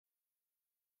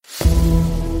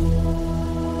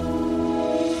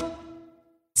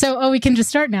We can just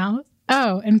start now.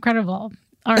 Oh, incredible.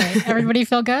 All right. Everybody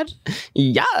feel good?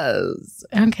 Yes.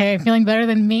 Okay. Feeling better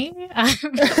than me on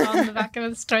the back of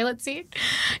this toilet seat?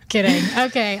 Kidding.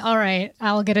 Okay. All right.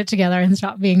 I'll get it together and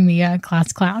stop being the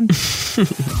class clown.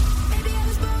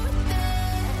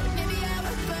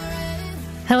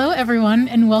 Hello, everyone,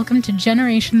 and welcome to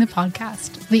Generation the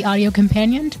Podcast, the audio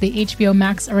companion to the HBO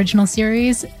Max original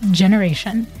series,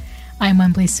 Generation. I'm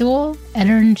Wembley Sewell,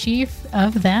 editor-in-chief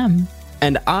of Them.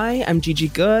 And I am Gigi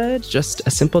Good, just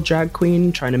a simple drag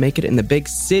queen trying to make it in the big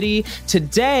city.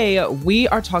 Today, we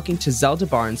are talking to Zelda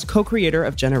Barnz, co-creator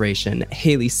of Generation,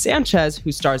 Haley Sanchez,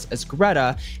 who stars as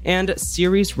Greta, and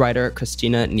series writer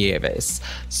Christina Nieves.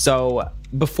 So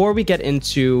before we get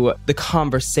into the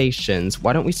conversations,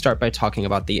 why don't we start by talking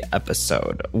about the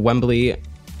episode? Wembley,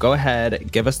 go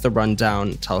ahead, give us the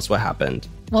rundown, tell us what happened.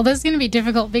 Well, this is going to be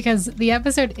difficult because the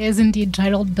episode is indeed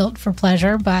titled Built for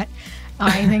Pleasure, but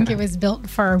I think it was built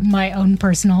for my own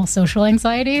personal social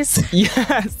anxieties.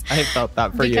 Yes, I felt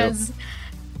that for because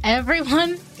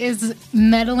everyone is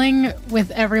meddling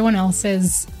with everyone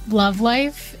else's love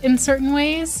life in certain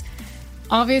ways.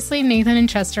 Obviously, Nathan and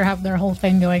Chester have their whole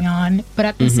thing going on, but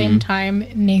at the same time,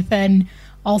 Nathan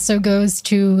also goes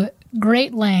to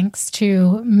great lengths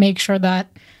to make sure that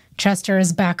Chester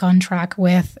is back on track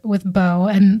with Beau.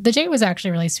 And the date was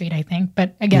actually really sweet, I think.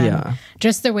 But again,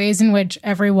 just the ways in which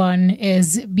everyone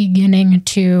is beginning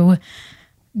to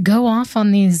go off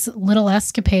on these little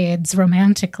escapades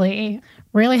romantically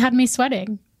really had me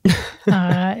sweating.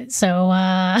 I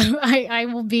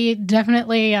will be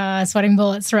definitely sweating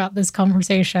bullets throughout this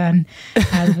conversation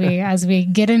as we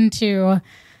get into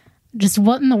just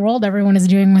what in the world everyone is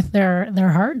doing with their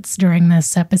hearts during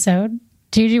this episode.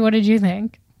 Gigi, what did you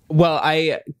think? Well,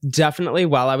 I definitely,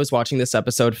 while I was watching this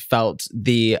episode, felt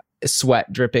the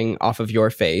sweat dripping off of your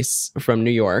face from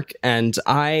New York. And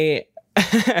I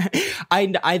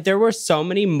there were so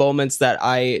many moments that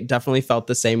I definitely felt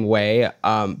the same way.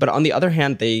 But on the other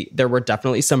hand, there were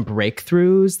definitely some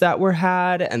breakthroughs that were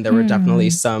had, and there were definitely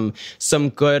some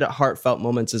good heartfelt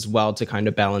moments as well to kind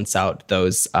of balance out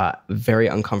those very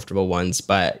uncomfortable ones.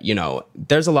 But, you know,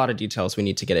 there's a lot of details we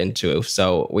need to get into,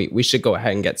 so we should go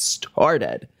ahead and get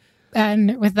started.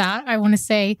 And with that, I want to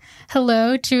say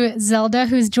hello to Zelda,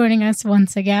 who's joining us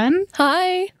once again.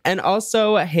 Hi. And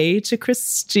also, hey to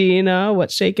Christina.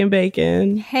 What's shaking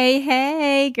bacon?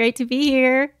 Hey. Great to be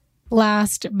here.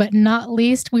 Last but not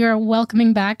least, we are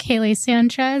welcoming back Haley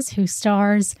Sanchez, who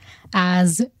stars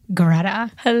as Greta.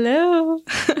 Hello.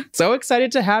 So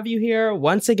excited to have you here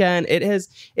once again.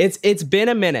 It's been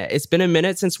a minute. It's been a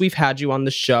minute since we've had you on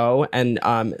the show. And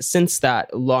since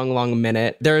that long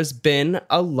minute, there's been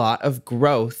a lot of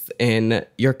growth in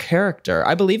your character.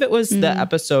 I believe it was the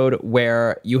episode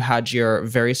where you had your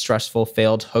very stressful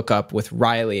failed hookup with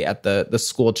Riley at the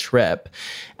school trip.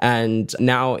 And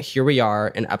now here we are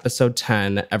in episode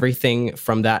 10. Everything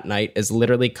from that night is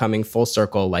literally coming full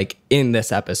circle, like in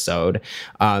this episode.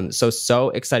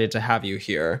 So excited to have you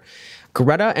here.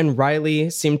 Greta and Riley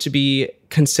seem to be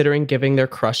considering giving their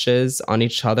crushes on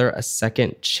each other a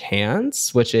second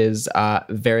chance, which is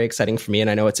very exciting for me.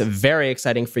 And I know it's very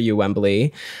exciting for you,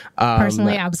 Wembley.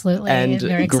 Personally, absolutely. And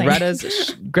very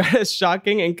Greta's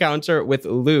shocking encounter with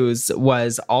Luz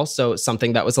was also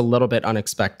something that was a little bit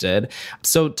unexpected.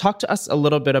 So talk to us a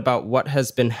little bit about what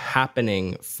has been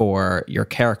happening for your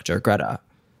character, Greta.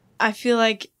 I feel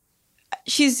like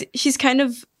she's kind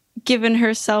of given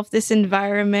herself this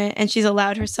environment, and she's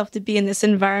allowed herself to be in this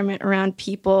environment around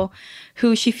people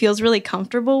who she feels really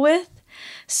comfortable with.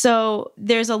 So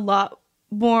there's a lot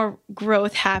more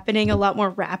growth happening a lot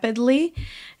more rapidly.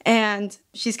 And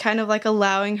she's kind of like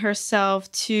allowing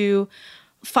herself to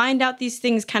find out these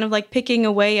things, kind of like picking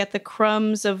away at the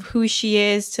crumbs of who she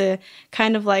is, to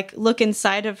kind of like look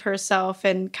inside of herself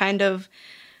and kind of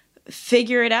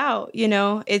figure it out. You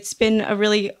know, it's been a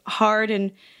really hard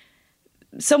and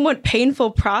somewhat painful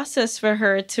process for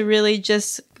her to really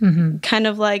just kind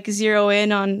of like zero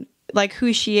in on like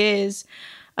who she is,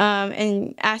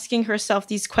 and asking herself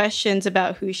these questions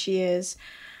about who she is,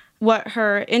 what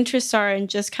her interests are, and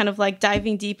just kind of like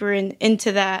diving deeper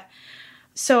into that.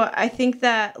 So I think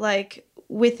that like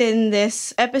within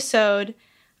this episode,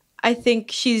 I think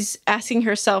she's asking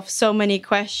herself so many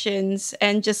questions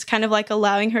and just kind of like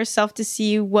allowing herself to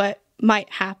see what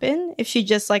might happen if she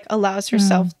just like allows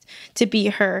herself to be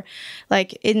her,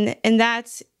 like and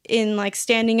that's in like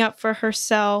standing up for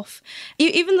herself,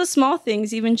 even the small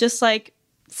things, even just like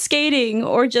skating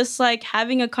or just like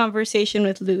having a conversation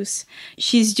with Luz.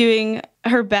 She's doing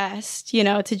her best, you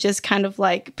know, to just kind of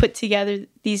like put together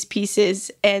these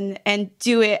pieces and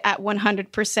do it at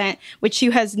 100%, which she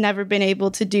has never been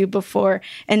able to do before.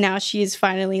 And now she is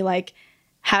finally like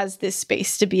has this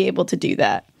space to be able to do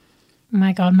that.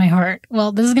 My God, my heart.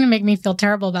 Well, this is going to make me feel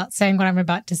terrible about saying what I'm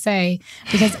about to say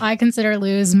because I consider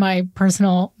Luz my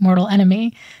personal mortal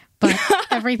enemy. But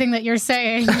everything that you're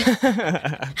saying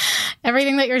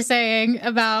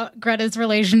about Greta's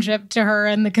relationship to her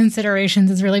and the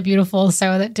considerations is really beautiful.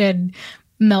 So that did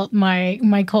melt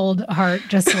my cold heart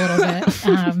just a little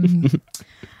bit.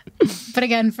 But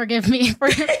again, forgive me for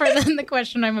the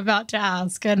question I'm about to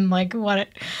ask and like what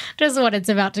it's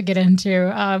about to get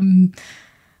into.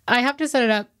 I have to set it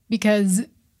up because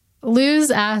Luz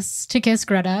asks to kiss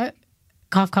Greta,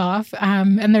 cough, cough.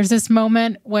 And there's this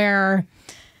moment where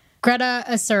Greta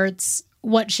asserts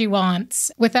what she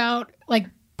wants without like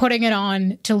putting it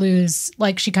on to Luz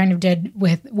like she kind of did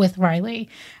with Riley.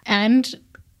 And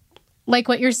like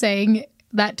what you're saying,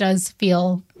 that does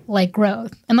feel like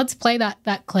growth. And let's play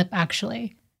that clip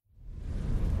actually.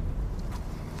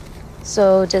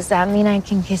 So does that mean I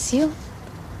can kiss you?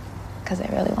 Because I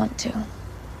really want to.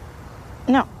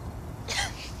 No.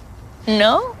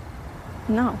 No?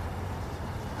 No.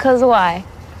 Because why?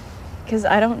 Because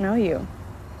I don't know you.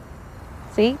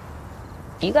 See?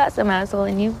 You got some asshole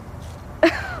in you.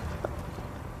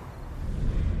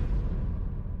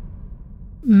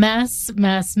 Mess.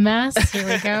 Here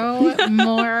we go.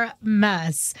 More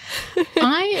mess.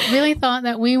 I really thought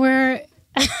that we were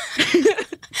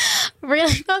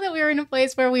in a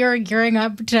place where we were gearing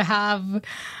up to have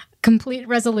complete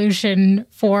resolution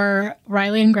for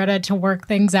Riley and Greta to work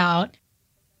things out.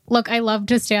 Look, I love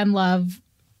to stand love,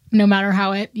 no matter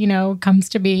how it, comes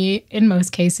to be in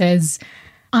most cases.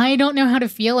 I don't know how to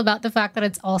feel about the fact that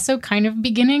it's also kind of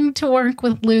beginning to work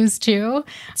with Luz too.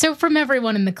 So from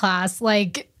everyone in the class,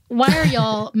 like, why are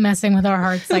y'all messing with our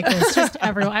hearts like this? Just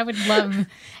everyone. I would love...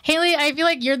 Haley, I feel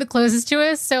like you're the closest to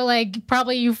us, so like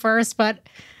probably you first, but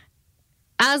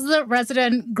as the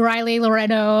resident Riley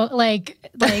Loreno, like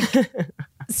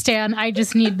Stan, I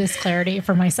just need this clarity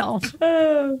for myself.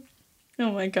 Oh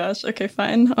my gosh. Okay,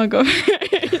 fine. I'll go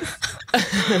first.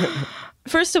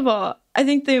 First of all, I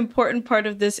think the important part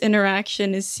of this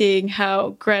interaction is seeing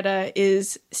how Greta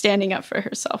is standing up for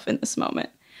herself in this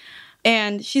moment.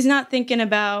 And she's not thinking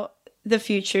about the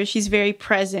future. She's very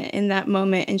present in that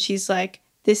moment. And she's like,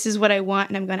 this is what I want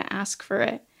and I'm going to ask for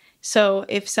it. So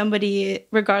if somebody,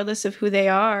 regardless of who they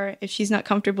are, if she's not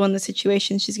comfortable in the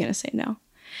situation, she's going to say no.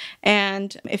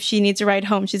 And if she needs a ride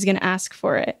home, she's going to ask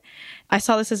for it. I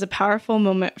saw this as a powerful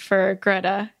moment for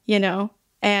Greta,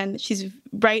 and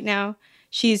right now,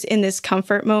 she's in this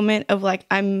comfort moment of like,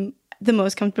 I'm the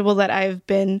most comfortable that I've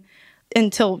been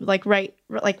until right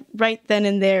then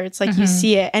and there. It's like you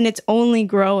see it and it's only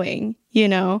growing,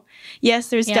 Yes,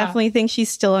 there's definitely things she's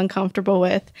still uncomfortable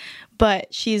with,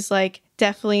 but she's like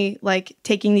definitely like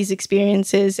taking these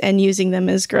experiences and using them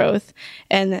as growth.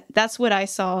 And that's what I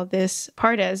saw this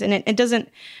part as. And it doesn't,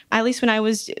 at least when I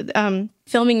was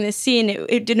filming this scene,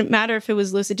 it didn't matter if it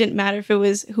was Luz, it didn't matter if it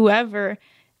was whoever,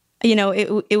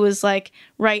 it was like,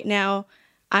 right now,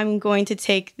 I'm going to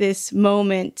take this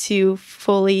moment to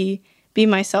fully be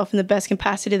myself in the best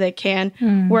capacity that I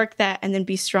can, work that, and then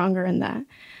be stronger in that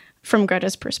from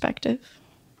Greta's perspective.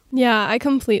 Yeah, I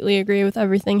completely agree with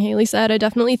everything Haley said. I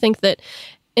definitely think that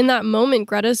in that moment,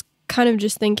 Greta's kind of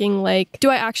just thinking like, do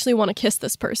I actually want to kiss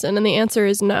this person? And the answer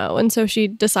is no. And so she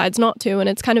decides not to. And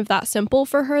it's kind of that simple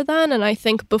for her then. And I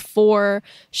think before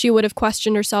she would have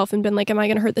questioned herself and been like, am I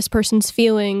going to hurt this person's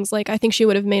feelings? Like, I think she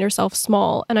would have made herself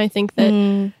small. And I think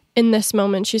that in this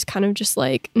moment, she's kind of just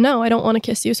like, no, I don't want to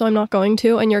kiss you, so I'm not going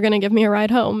to. And you're going to give me a ride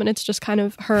home. And it's just kind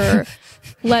of her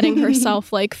letting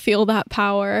herself like feel that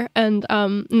power and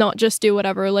not just do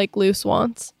whatever like Luz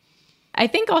wants. I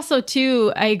think also,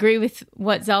 too, I agree with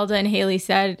what Zelda and Haley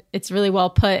said. It's really well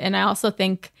put. And I also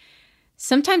think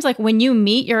sometimes, like, when you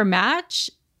meet your match,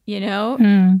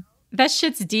 that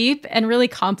shit's deep and really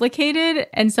complicated.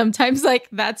 And sometimes, like,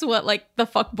 that's what, like, the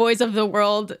fuckboys of the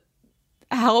world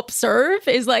help serve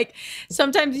is, like,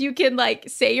 sometimes you can, like,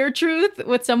 say your truth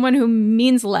with someone who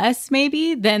means less,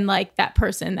 maybe, than, like, that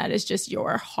person that is just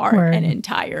your heart and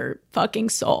entire fucking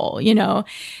soul,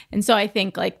 And so I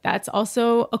think, like, that's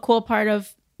also a cool part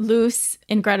of Luz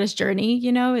and Greta's journey,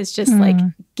 is just, like,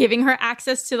 giving her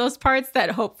access to those parts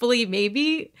that hopefully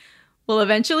maybe will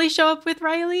eventually show up with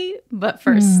Riley. But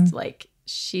first, like,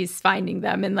 she's finding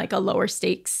them in, like, a lower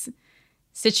stakes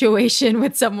situation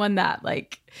with someone that,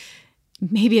 like,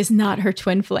 maybe is not her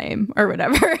twin flame or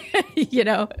whatever, you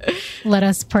know? Let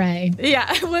us pray.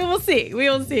 Yeah, we will see. We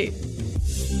will see.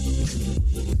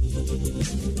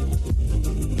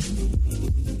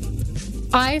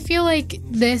 I feel like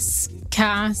this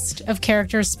cast of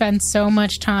characters spend so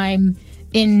much time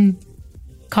in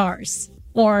cars,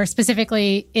 or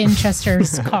specifically in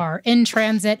Chester's car, in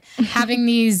transit, having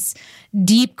these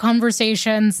deep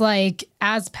conversations, like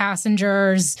as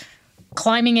passengers,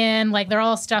 climbing in, like they're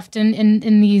all stuffed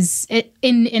in these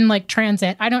like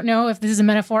transit. I don't know if this is a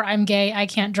metaphor. I'm gay. I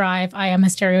can't drive. I am a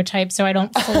stereotype, so I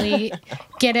don't fully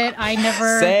get it. I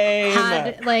never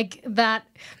had like that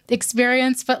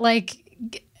experience, but like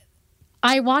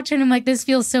I watch it and I'm like, this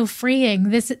feels so freeing.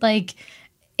 This like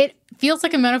it feels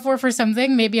like a metaphor for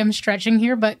something. Maybe I'm stretching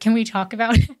here, but can we talk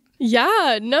about it?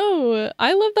 Yeah, no,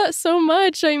 I love that so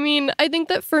much. I mean, I think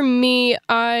that for me,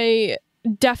 I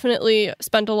definitely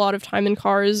spent a lot of time in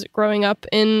cars growing up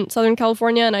in Southern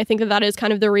California, and I think that that is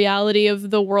kind of the reality of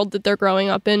the world that they're growing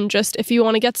up in. Just if you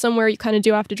want to get somewhere, you kind of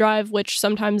do have to drive, which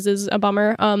sometimes is a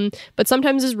bummer, but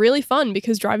sometimes is really fun,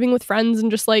 because driving with friends and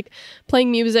just like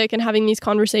playing music and having these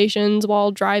conversations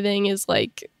while driving is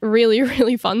like really,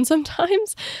 really fun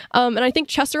sometimes. And I think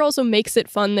Chester also makes it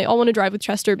fun. They all want to drive with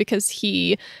Chester because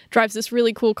he drives this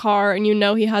really cool car, and you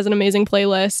know he has an amazing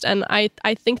playlist, and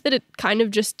I think that it kind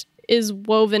of just is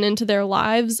woven into their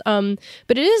lives. But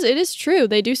it is true.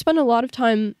 They do spend a lot of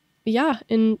time,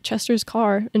 in Chester's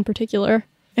car in particular.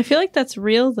 I feel like that's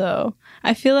real though.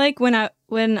 I feel like when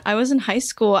I was in high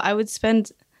school, I would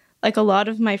spend like a lot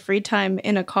of my free time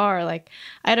in a car. Like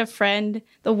I had a friend,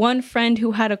 the one friend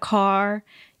who had a car,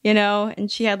 you know,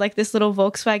 and she had like this little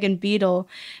Volkswagen Beetle,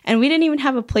 and we didn't even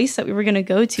have a place that we were going to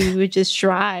go to. We would just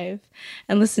drive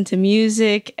and listen to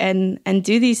music and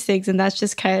do these things. And that's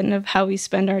just kind of how we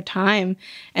spend our time.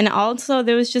 And also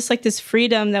there was just like this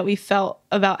freedom that we felt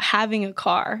about having a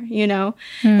car, you know,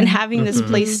 and having this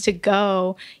place to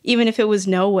go, even if it was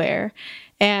nowhere.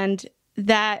 And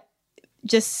that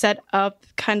just set up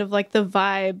kind of like the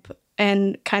vibe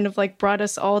and kind of like brought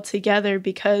us all together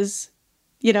because,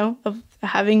 you know, of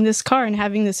having this car and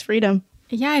having this freedom.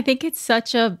 Yeah, I think it's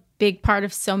such a big part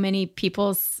of so many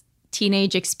people's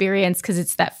teenage experience, because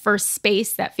it's that first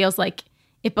space that feels like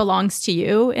it belongs to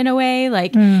you in a way.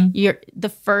 Like you're the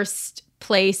first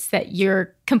place that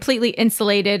you're completely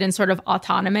insulated and sort of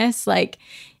autonomous. Like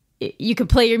you can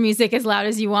play your music as loud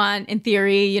as you want. In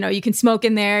theory, you know, you can smoke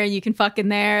in there, you can fuck in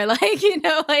there. Like, you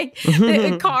know, like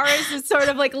the car is sort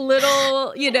of like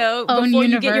little, you know, before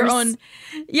you get your own,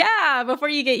 before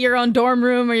you get your own dorm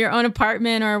room or your own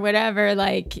apartment or whatever,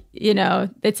 like, you know,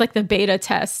 it's like the beta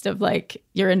test of like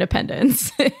your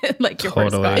independence, like your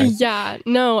first car. Yeah,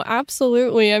 no,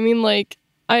 absolutely. I mean, like,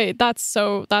 that's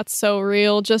so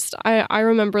real. Just I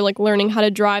remember like learning how to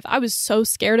drive. I was so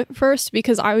scared at first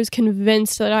because I was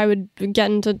convinced that I would get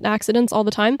into accidents all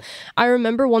the time. I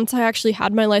remember once I actually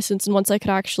had my license and once I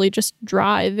could actually just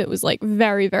drive, it was like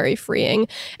very, very freeing.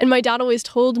 And my dad always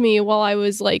told me while I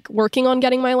was like working on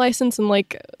getting my license and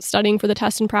like studying for the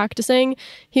test and practicing,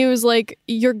 he was like,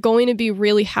 you're going to be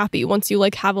really happy once you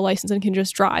like have a license and can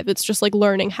just drive. It's just like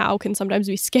learning how can sometimes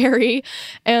be scary.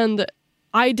 And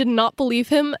I did not believe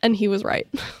him, and he was right.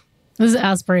 This is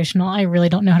aspirational. I really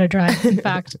don't know how to drive. In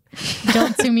fact,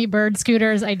 don't sue me, bird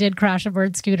scooters. I did crash a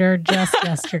bird scooter just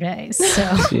yesterday.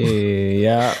 So,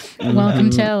 yeah. Welcome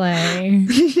to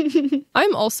LA.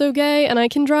 I'm also gay, and I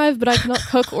can drive, but I cannot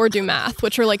cook or do math,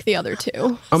 which are like the other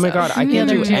two. Oh my God, I can't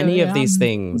do any of these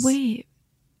things. Wait,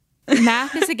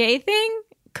 math is a gay thing?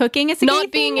 Cooking is a gay thing?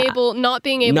 Not being able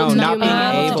to do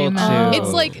math.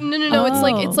 It's like no.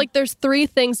 It's like there's three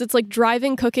things. It's like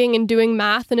driving, cooking, and doing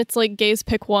math, and it's like gays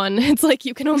pick one. It's like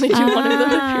you can only do one of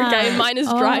them if you're gay. Mine is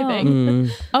driving.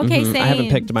 Okay, same. I haven't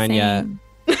picked mine yet.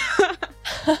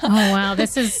 Oh wow,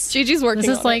 this is Gigi's working.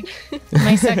 This is like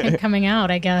my second coming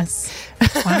out, I guess.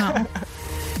 Wow.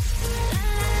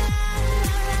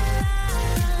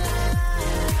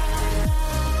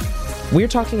 We're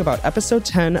talking about episode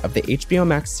 10 of the HBO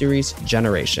Max series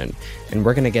Generation, and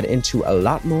we're going to get into a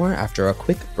lot more after a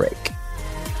quick break.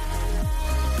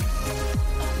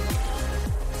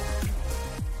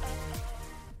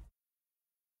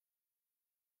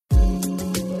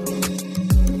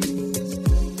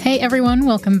 Hey everyone,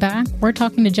 welcome back. We're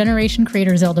talking to Generation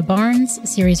creator Zelda Barnz,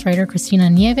 series writer Christina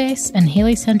Nieves, and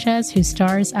Haley Sanchez, who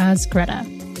stars as Greta.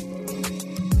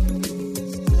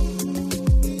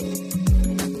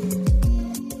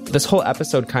 this whole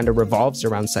episode kind of revolves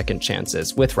around second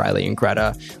chances with Riley and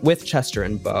Greta, with Chester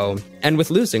and Beau, and with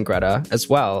Luz and Greta as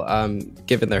well,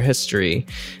 given their history.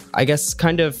 I guess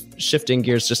kind of shifting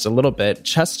gears just a little bit,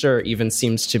 Chester even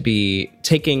seems to be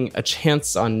taking a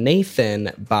chance on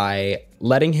Nathan by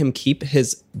letting him keep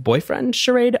his boyfriend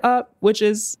charade up, which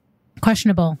is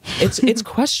questionable. It's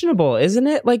questionable, isn't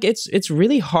it? Like it's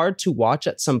really hard to watch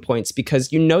at some points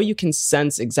because you can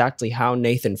sense exactly how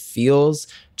Nathan feels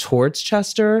towards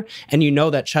Chester, and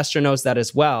that Chester knows that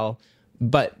as well,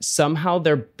 but somehow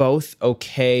they're both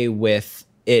okay with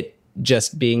it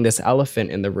just being this elephant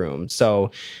in the room.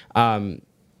 So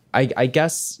I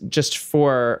guess just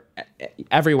for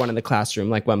everyone in the classroom,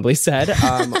 like Wembley said,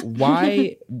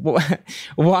 why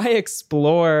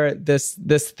explore this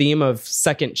theme of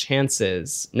second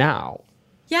chances now?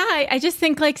 Yeah, I just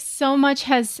think like so much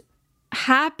has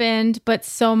happened, but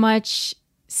so much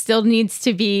still needs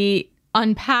to be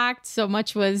unpacked. So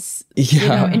much was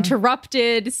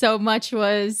interrupted. So much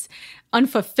was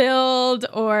unfulfilled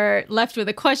or left with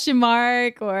a question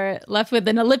mark or left with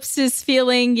an ellipsis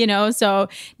feeling, so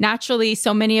naturally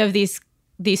so many of these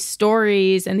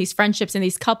stories and these friendships and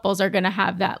these couples are going to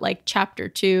have that like chapter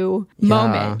 2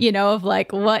 moment, of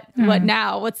like what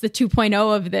now, what's the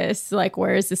 2.0 of this, like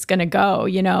where is this going to go,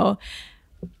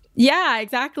 Yeah,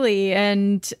 exactly.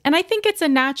 And I think it's a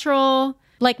natural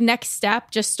like next step,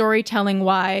 just storytelling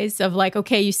wise, of like,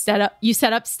 okay, you set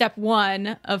up step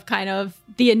 1 of kind of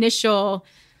the initial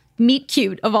meet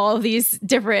cute of all of these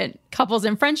different couples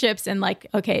and friendships, and like,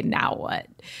 okay, now what?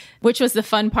 Which was the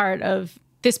fun part of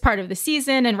this part of the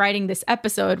season and writing this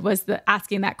episode, was the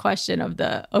asking that question of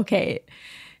okay,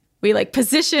 we like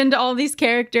positioned all these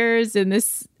characters in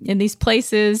these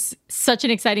places, such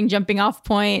an exciting jumping off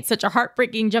point, such a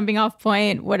heartbreaking jumping off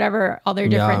point, whatever, all their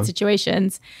different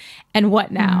situations. And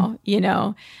what now,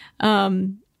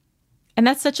 And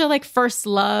that's such a like first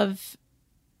love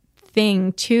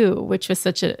thing too, which was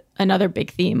such another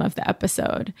big theme of the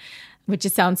episode, which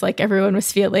it sounds like everyone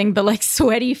was feeling the like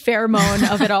sweaty pheromone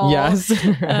of it all. Yes.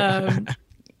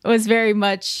 Was very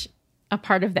much a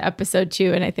part of the episode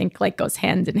too. And I think like goes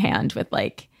hand in hand with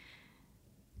like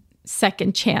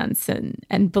second chance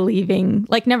and believing,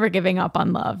 like never giving up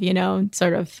on love,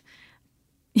 sort of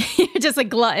you're just a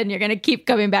glutton. You're going to keep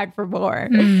coming back for more.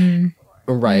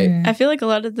 Right. I feel like a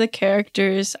lot of the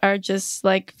characters are just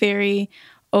like very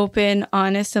open,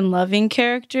 honest, and loving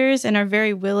characters and are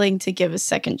very willing to give a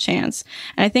second chance.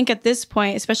 And I think at this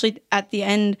point, especially at the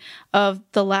end of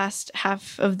the last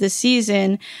half of the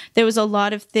season, there was a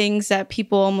lot of things that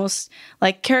people almost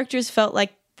like characters felt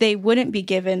like they wouldn't be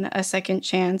given a second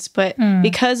chance, but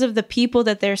because of the people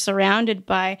that they're surrounded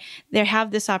by, they have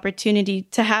this opportunity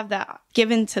to have that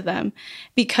given to them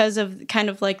because of kind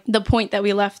of like the point that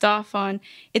we left off on.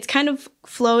 It's kind of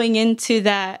flowing into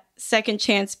that second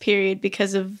chance period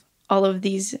because of all of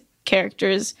these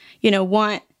characters,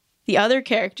 want the other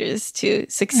characters to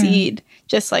succeed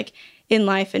just like in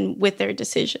life and with their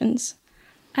decisions.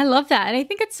 I love that. And I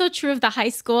think it's so true of the high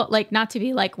school, like not to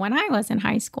be like when I was in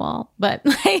high school, but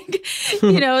like,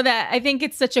 that I think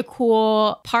it's such a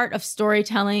cool part of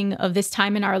storytelling of this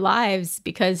time in our lives,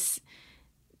 because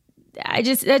that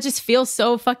just feels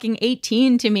so fucking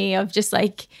 18 to me, of just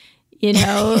like,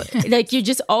 like you're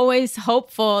just always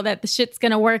hopeful that the shit's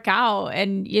going to work out.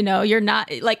 And, you're not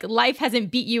like, life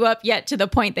hasn't beat you up yet to the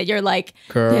point that you're like,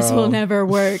 girl, this will never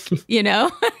work,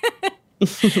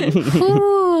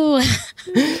 Ooh.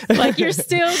 Like you're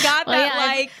still got that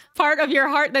like part of your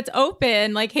heart that's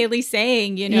open, like Haley's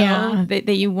saying,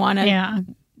 that you want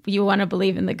to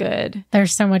believe in the good.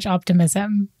 There's so much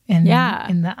optimism in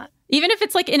that. Even if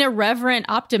it's like an irreverent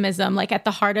optimism, like at the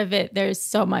heart of it, there's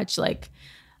so much like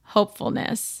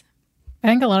hopefulness. I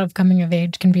think a lot of coming of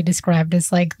age can be described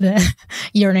as like the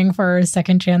yearning for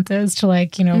second chances to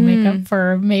like, make up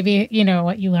for maybe,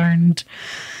 what you learned.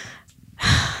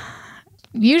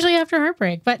 Usually after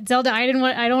heartbreak. But Zelda, I don't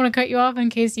want to cut you off in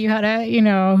case you had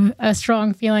a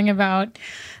strong feeling about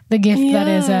the gift that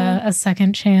is a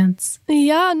second chance.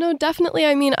 Yeah, no, definitely.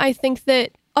 I mean, I think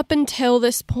that up until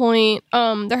this point,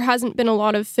 there hasn't been a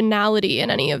lot of finality in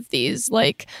any of these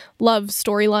like love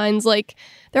storylines. Like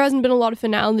there hasn't been a lot of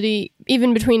finality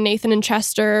even between Nathan and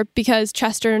Chester, because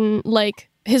Chester and like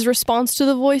his response to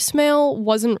the voicemail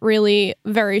wasn't really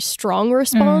a very strong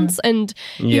response. And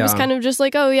he was kind of just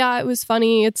like, oh yeah, it was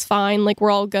funny. It's fine. Like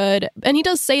we're all good. And he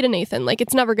does say to Nathan, like,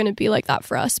 it's never going to be like that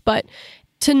for us. But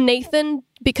to Nathan,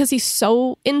 because he's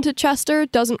so into Chester,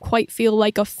 doesn't quite feel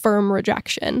like a firm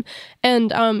rejection.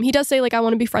 And he does say, like, I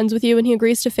want to be friends with you, and he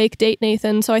agrees to fake date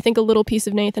Nathan. So I think a little piece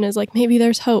of Nathan is like, maybe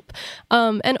there's hope.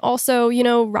 And also, you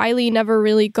know, Riley never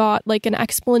really got like an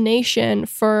explanation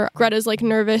for Greta's like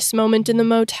nervous moment in the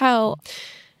motel.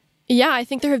 Yeah, I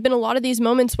think there have been a lot of these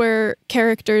moments where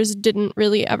characters didn't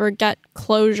really ever get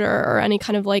closure or any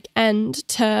kind of like end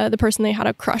to the person they had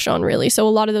a crush on, really. So a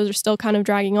lot of those are still kind of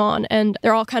dragging on, and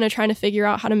they're all kind of trying to figure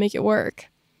out how to make it work.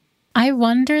 I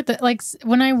wonder that, like,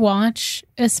 when I watch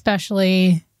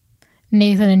especially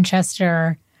Nathan and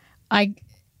Chester, I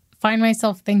find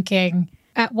myself thinking,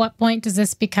 at what point does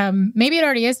this become, maybe it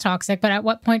already is toxic, but at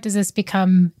what point does this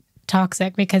become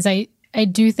toxic? Because I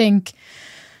do think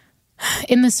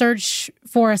in the search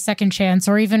for a second chance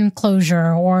or even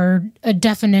closure or a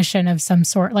definition of some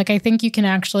sort, like, I think you can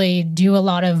actually do a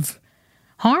lot of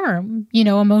harm, you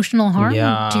know, emotional harm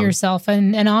to yourself.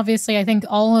 And obviously I think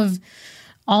all of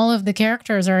the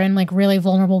characters are in like really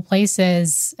vulnerable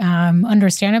places,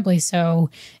 understandably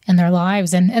so, in their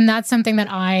lives. And that's something that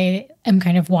I am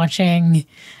kind of watching,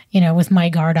 you know, with my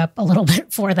guard up a little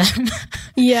bit for them.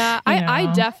 Yeah,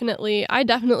 I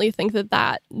definitely think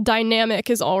that dynamic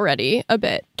is already a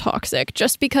bit toxic,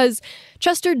 just because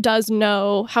Chester does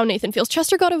know how Nathan feels.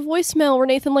 Chester got a voicemail where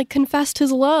Nathan like confessed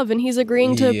his love, and he's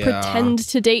agreeing to pretend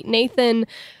to date Nathan.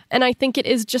 And I think it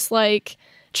is just like,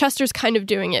 Chester's kind of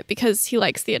doing it because he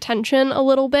likes the attention a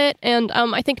little bit. And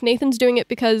I think Nathan's doing it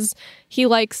because he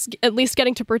likes at least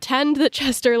getting to pretend that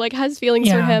Chester like has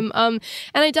feelings for him. And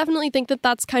I definitely think that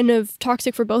that's kind of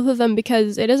toxic for both of them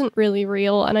because it isn't really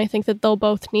real. And I think that they'll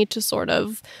both need to sort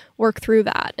of work through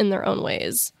that in their own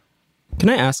ways. Can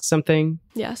I ask something?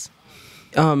 Yes.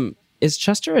 Is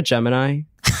Chester a Gemini?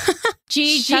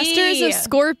 GG. Chester is a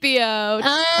Scorpio.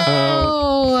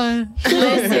 Oh.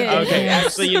 Listen. Okay,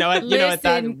 actually, you know what?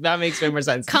 That makes way more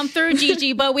sense. Come through,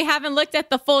 Gigi, but we haven't looked at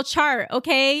the full chart,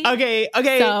 okay?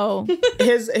 Okay. So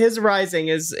his rising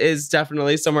is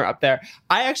definitely somewhere up there.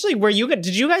 I actually,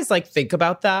 did you guys like think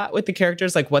about that with the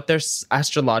characters, like what their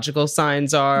astrological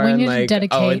signs are? We and need like, to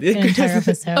dedicate an entire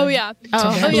episode. Oh yeah.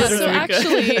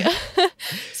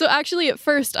 So actually, at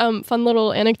first, fun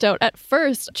little anecdote. At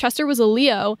first, Chester was a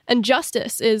Leo, and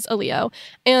Justice is a Leo,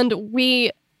 and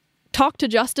we talked to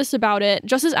Justice about it.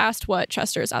 Justice asked what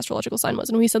Chester's astrological sign was,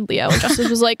 and we said Leo, and Justice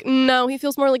was like, no, he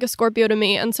feels more like a Scorpio to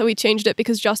me, and so he changed it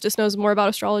because Justice knows more about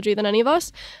astrology than any of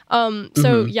us.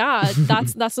 So yeah,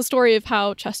 that's the story of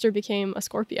how Chester became a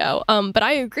Scorpio. But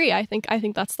I agree. I think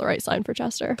that's the right sign for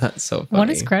Chester. That's so funny. What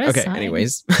is Greta's sign? Okay,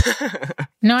 anyways.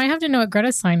 No, I have to know what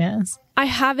Greta's sign is. I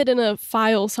have it in a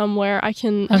file somewhere. I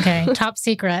can... Okay, top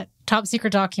secret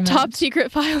document. Top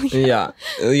secret file. Yeah,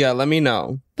 let me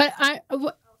know. But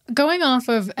going off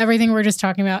of everything we're just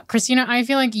talking about, Christina, I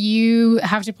feel like you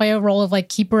have to play a role of like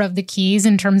keeper of the keys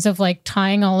in terms of like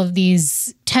tying all of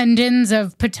these tendons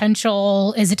of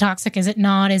potential. Is it toxic? Is it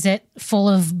not? Is it full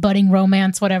of budding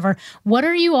romance? Whatever. What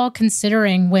are you all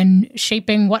considering when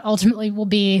shaping what ultimately will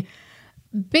be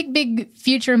big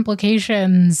future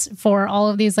implications for all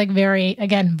of these like very,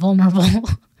 again, vulnerable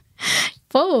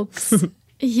folks?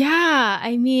 yeah,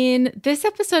 I mean, this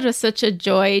episode was such a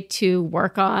joy to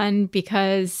work on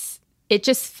because it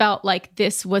just felt like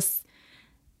this was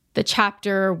the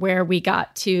chapter where we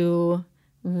got to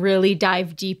really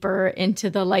dive deeper into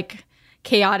the like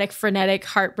chaotic, frenetic,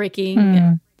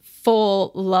 heartbreaking,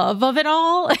 full love of it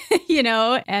all, you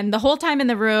know? And the whole time in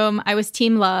the room, I was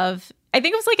team love. I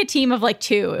think it was like a team of like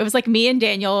two. It was like me and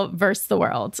Daniel versus the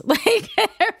world. Like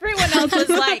everyone else was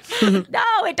like, no,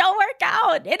 it don't work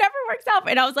out. It never works out.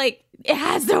 And I was like, it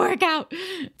has to work out.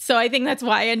 So I think that's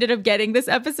why I ended up getting this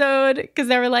episode, because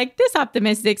they were like, this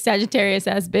optimistic Sagittarius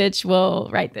ass bitch will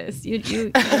write this.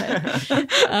 You but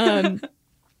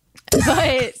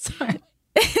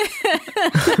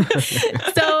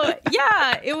so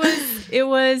yeah, it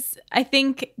was I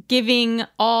think giving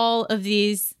all of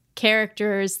these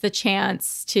characters the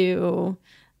chance to,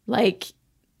 like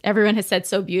everyone has said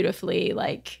so beautifully,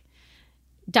 like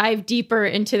dive deeper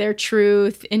into their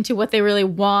truth, into what they really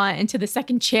want, into the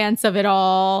second chance of it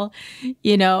all.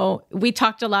 You know, we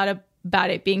talked a lot about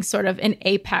it being sort of an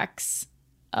apex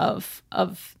of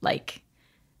like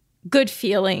good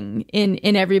feeling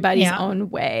in everybody's own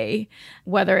way,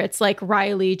 whether it's like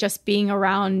Riley just being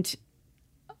around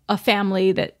a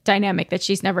family dynamic that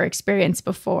she's never experienced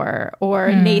before,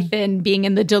 or Nathan being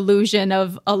in the delusion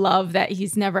of a love that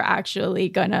he's never actually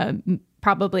gonna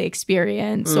probably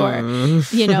experience, or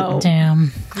you know,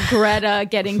 Greta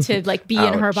getting to like be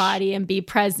in her body and be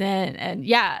present. And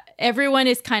yeah, everyone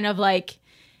is kind of like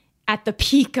at the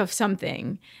peak of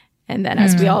something. And then,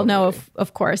 as we all know,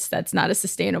 of course, that's not a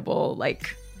sustainable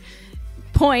like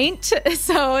point.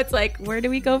 So it's like, where do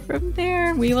we go from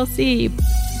there? We will see.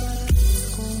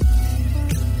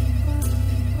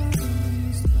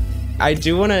 I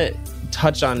do want to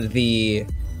touch on the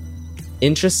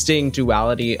interesting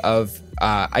duality of,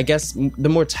 I guess, the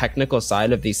more technical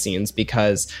side of these scenes,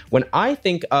 because when I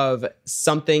think of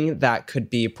something that could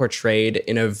be portrayed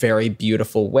in a very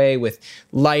beautiful way with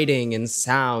lighting and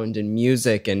sound and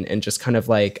music and just kind of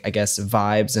like, I guess,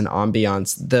 vibes and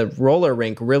ambiance, the roller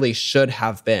rink really should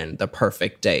have been the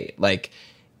perfect date. Like,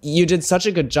 you did such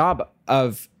a good job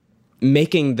of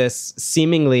making this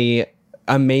seemingly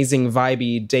amazing,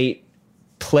 vibey date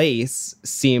place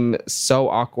seem so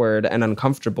awkward and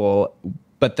uncomfortable,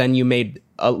 but then you made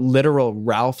a literal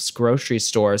Ralph's grocery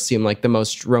store seem like the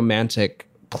most romantic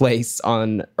place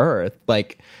on earth.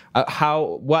 Like, I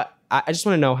just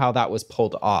want to know how that was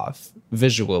pulled off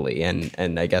visually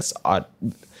and I guess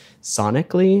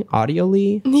sonically,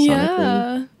 audially.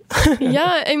 Yeah.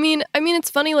 Yeah, I mean, it's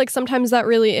funny, like, sometimes that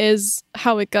really is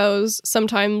how it goes.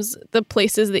 Sometimes the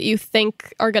places that you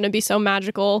think are going to be so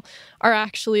magical are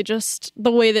actually just,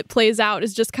 the way that plays out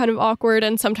is just kind of awkward,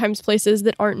 and sometimes places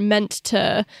that aren't meant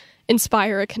to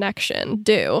inspire a connection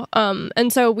do.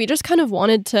 And so we just kind of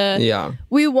wanted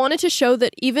to show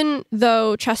that even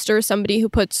though Chester is somebody who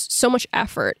puts so much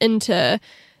effort into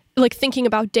like thinking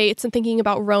about dates and thinking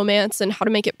about romance and how to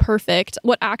make it perfect,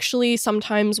 what actually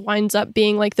sometimes winds up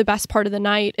being like the best part of the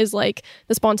night is like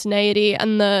the spontaneity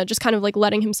and the just kind of like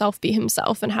letting himself be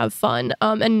himself and have fun,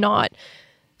 and not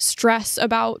stress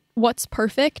about what's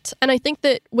perfect. And I think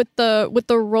that with the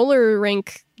roller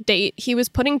rink date, he was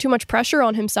putting too much pressure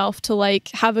on himself to like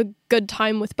have a good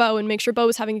time with Beau and make sure Beau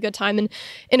was having a good time. And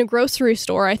in a grocery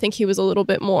store, I think he was a little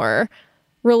bit more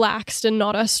relaxed and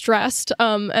not as stressed.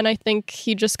 And I think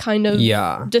he just kind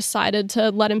of decided to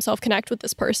let himself connect with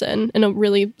this person in a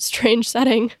really strange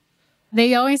setting.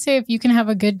 They always say if you can have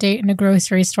a good date in a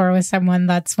grocery store with someone,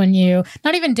 that's when you,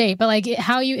 not even date, but like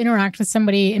how you interact with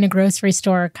somebody in a grocery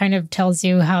store kind of tells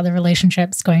you how the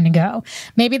relationship's going to go.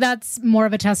 Maybe that's more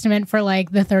of a testament for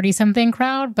like the 30-something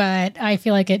crowd, but I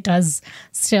feel like it does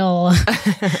still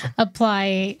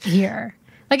apply here.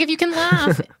 Like, if you can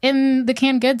laugh in the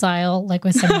canned goods aisle, like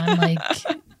with someone, like,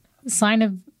 sign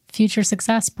of future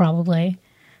success, probably.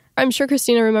 I'm sure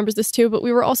Christina remembers this too, but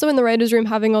we were also in the writer's room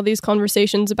having all these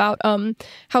conversations about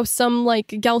how some like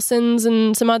Gelson's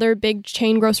and some other big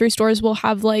chain grocery stores will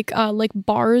have like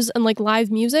bars and like live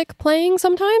music playing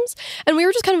sometimes. And we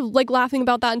were just kind of like laughing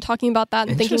about that and talking about that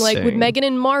and thinking like, would Megan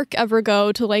and Mark ever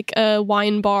go to like a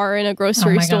wine bar in a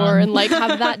grocery store and like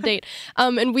have that date?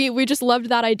 And we just loved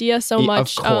that idea so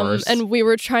much. Of course. And we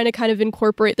were trying to kind of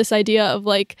incorporate this idea of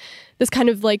like this kind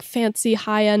of like fancy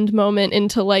high-end moment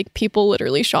into like people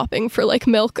literally shopping for like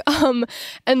milk.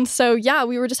 And so, yeah,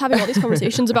 we were just having all these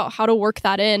conversations about how to work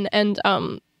that in. And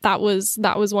that was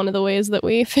one of the ways that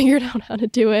we figured out how to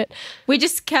do it. We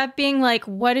just kept being like,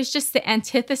 what is just the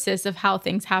antithesis of how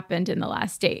things happened in the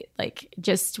last date? Like,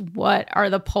 just what are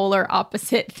the polar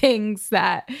opposite things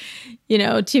that, you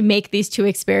know, to make these two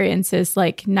experiences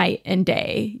like night and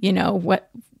day, you know,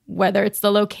 whether it's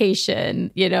the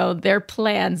location, you know, their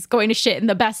plans, going to shit in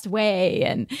the best way,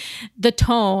 and the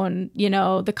tone, you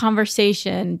know, the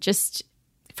conversation, just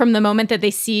from the moment that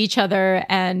they see each other.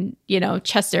 And, you know,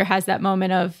 Chester has that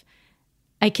moment of,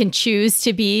 I can choose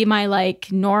to be my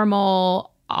like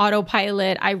normal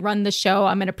autopilot. I run the show.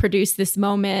 I'm going to produce this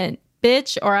moment,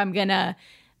 bitch, or I'm going to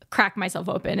crack myself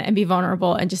open and be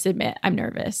vulnerable and just admit I'm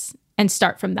nervous. And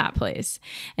start from that place.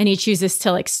 And he chooses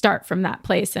to like start from that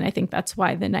place. And I think that's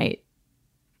why the night,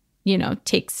 you know,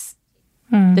 takes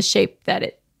the shape that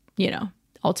it, you know,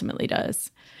 ultimately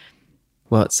does.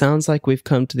 Well, it sounds like we've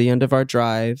come to the end of our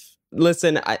drive.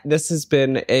 Listen, this has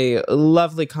been a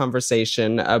lovely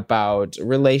conversation about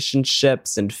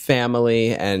relationships and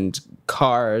family and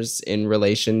cars in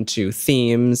relation to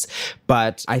themes,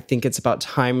 but I think it's about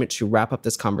time to wrap up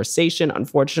this conversation.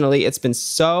 Unfortunately, it's been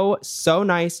so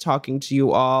nice talking to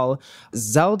you all.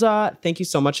 Zelda, thank you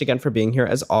so much again for being here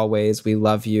as always. We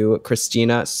love you.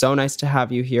 Christina, so nice to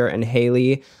have you here. And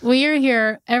Haley. We are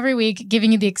here every week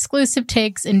giving you the exclusive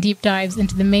takes and deep dives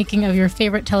into the making of your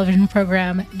favorite television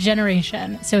program, Generation.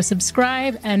 So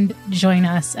subscribe and join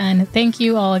us. And thank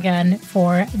you all again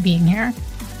for being here.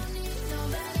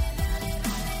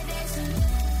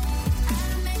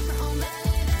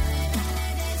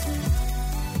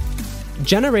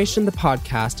 Generation the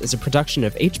Podcast is a production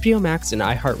of HBO Max and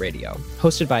iHeartRadio,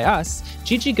 hosted by us,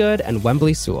 Gigi Good and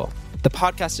Wembley Sewell. The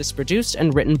podcast is produced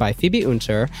and written by Phoebe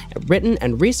Unter, written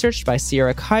and researched by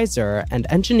Sierra Kaiser,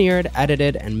 and engineered,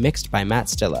 edited, and mixed by Matt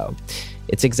Stillo.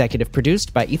 It's executive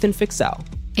produced by Ethan Fixell.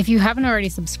 If you haven't already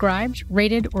subscribed,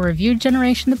 rated, or reviewed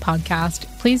Generation the podcast,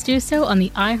 please do so on the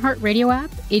iHeartRadio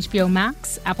app, HBO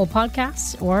Max, Apple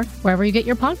Podcasts, or wherever you get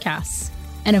your podcasts.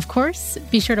 And of course,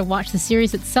 be sure to watch the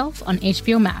series itself on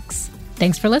HBO Max.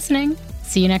 Thanks for listening.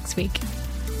 See you next week.